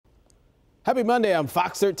Happy Monday. I'm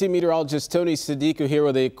Fox 13 meteorologist Tony Sadiku here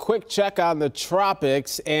with a quick check on the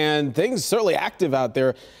tropics, and things certainly active out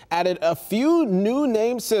there. Added a few new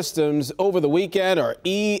name systems over the weekend, or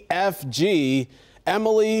EFG,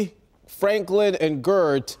 Emily, Franklin, and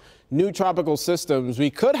Gert. New tropical systems. We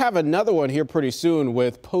could have another one here pretty soon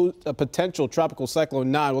with a potential Tropical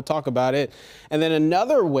Cyclone 9. We'll talk about it. And then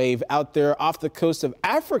another wave out there off the coast of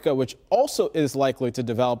Africa, which also is likely to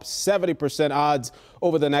develop. 70% odds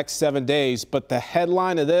over the next 7 days. But the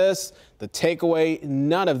headline of this, the takeaway,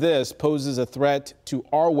 none of this poses a threat to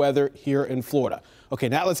our weather here in Florida. Okay,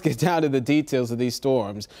 now let's get down to the details of these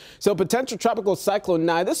storms. So potential Tropical Cyclone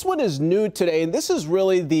 9, this one is new today, and this is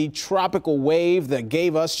really the tropical wave that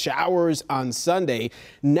gave us showers on Sunday.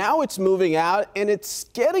 Now it's moving out, and it's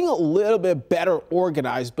getting a little bit better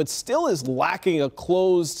organized, but still is lacking a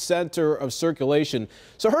closed center of circulation.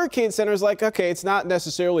 So Hurricane Center is like, okay, it's not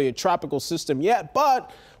necessarily a tropical system yet,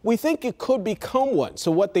 but we think it could become one. So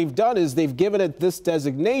what they've done is they've given it this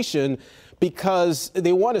designation because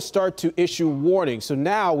they want to start to issue warnings. So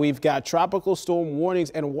now we've got tropical storm warnings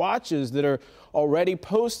and watches that are already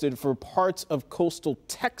posted for parts of coastal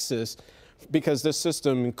Texas because this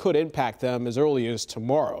system could impact them as early as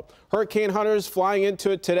tomorrow. Hurricane hunters flying into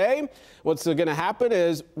it today. What's going to happen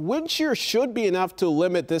is wind shear should be enough to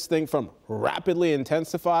limit this thing from rapidly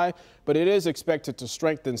intensify, but it is expected to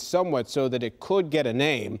strengthen somewhat so that it could get a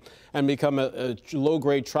name and become a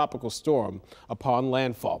low-grade tropical storm upon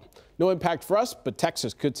landfall. No impact for us, but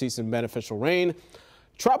Texas could see some beneficial rain.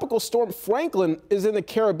 Tropical Storm Franklin is in the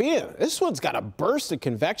Caribbean. This one's got a burst of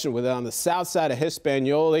convection with it on the south side of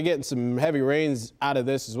Hispaniola. They're getting some heavy rains out of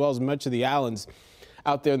this, as well as much of the islands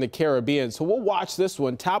out there in the Caribbean. So we'll watch this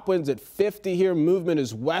one. Top winds at 50 here. Movement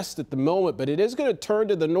is west at the moment, but it is going to turn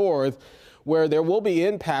to the north, where there will be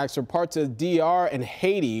impacts for parts of DR and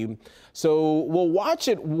Haiti. So we'll watch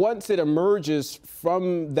it once it emerges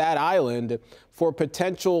from that island for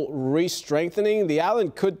potential re-strengthening. The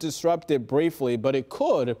island could disrupt it briefly, but it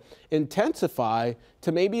could intensify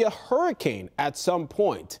to maybe a hurricane at some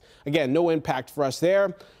point. Again, no impact for us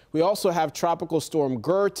there. We also have Tropical Storm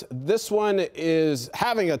Gert. This one is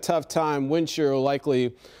having a tough time. Wind shear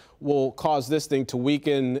likely will cause this thing to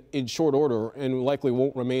weaken in short order and likely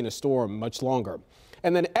won't remain a storm much longer.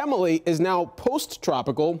 And then Emily is now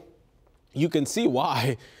post-tropical. You can see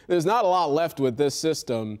why. There's not a lot left with this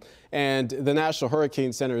system, and the National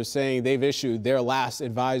Hurricane Center is saying they've issued their last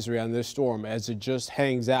advisory on this storm as it just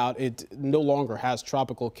hangs out. It no longer has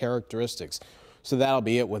tropical characteristics, so that'll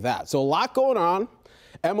be it with that. So a lot going on.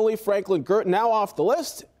 Emily, Franklin, Gert now off the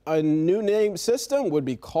list. A new name system would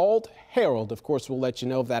be called Harold. Of course, we'll let you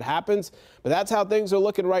know if that happens. But that's how things are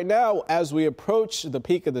looking right now as we approach the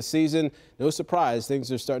peak of the season. No surprise,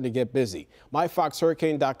 things are starting to get busy.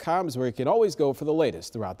 MyFoxHurricane.com is where you can always go for the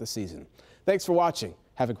latest throughout the season. Thanks for watching.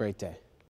 Have a great day.